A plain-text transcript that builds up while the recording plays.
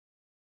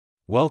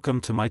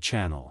Welcome to my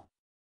channel.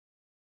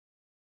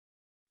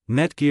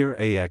 Netgear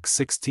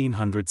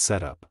AX1600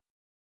 Setup.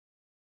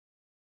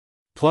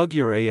 Plug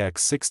your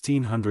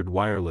AX1600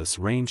 wireless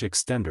range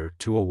extender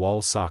to a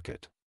wall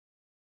socket.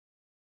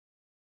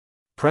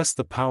 Press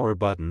the power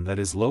button that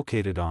is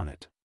located on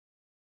it.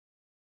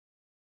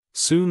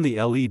 Soon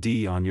the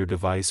LED on your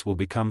device will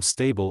become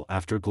stable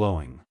after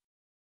glowing.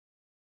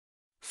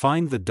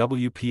 Find the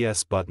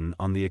WPS button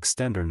on the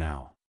extender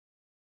now.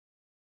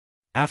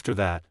 After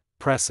that,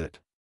 press it.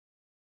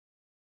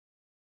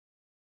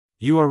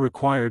 You are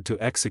required to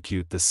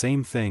execute the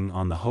same thing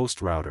on the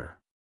host router.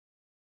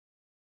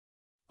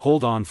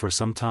 Hold on for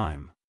some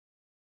time.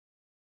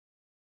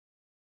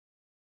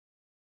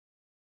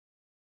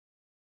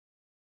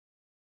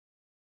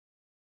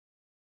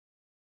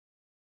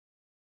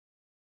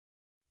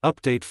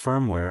 Update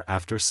firmware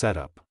after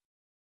setup.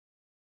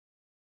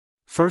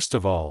 First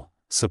of all,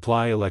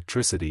 supply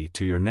electricity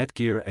to your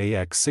Netgear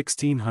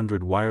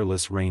AX1600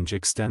 wireless range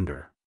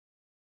extender.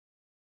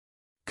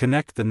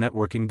 Connect the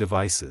networking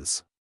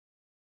devices.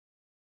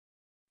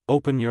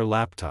 Open your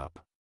laptop.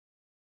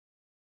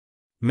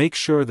 Make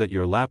sure that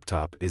your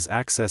laptop is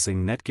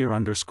accessing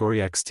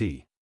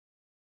Netgear_EXT.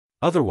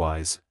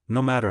 Otherwise,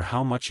 no matter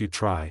how much you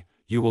try,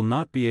 you will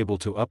not be able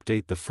to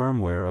update the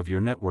firmware of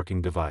your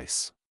networking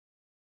device.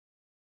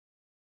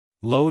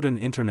 Load an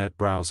internet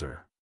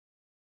browser.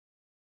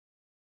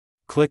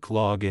 Click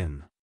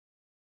Login.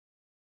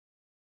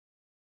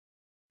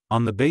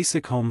 On the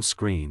basic home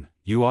screen,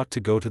 you ought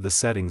to go to the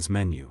Settings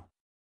menu.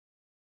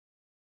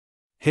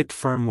 Hit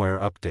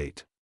Firmware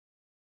Update.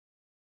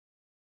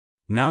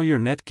 Now your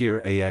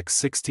Netgear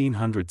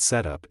AX1600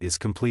 setup is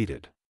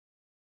completed.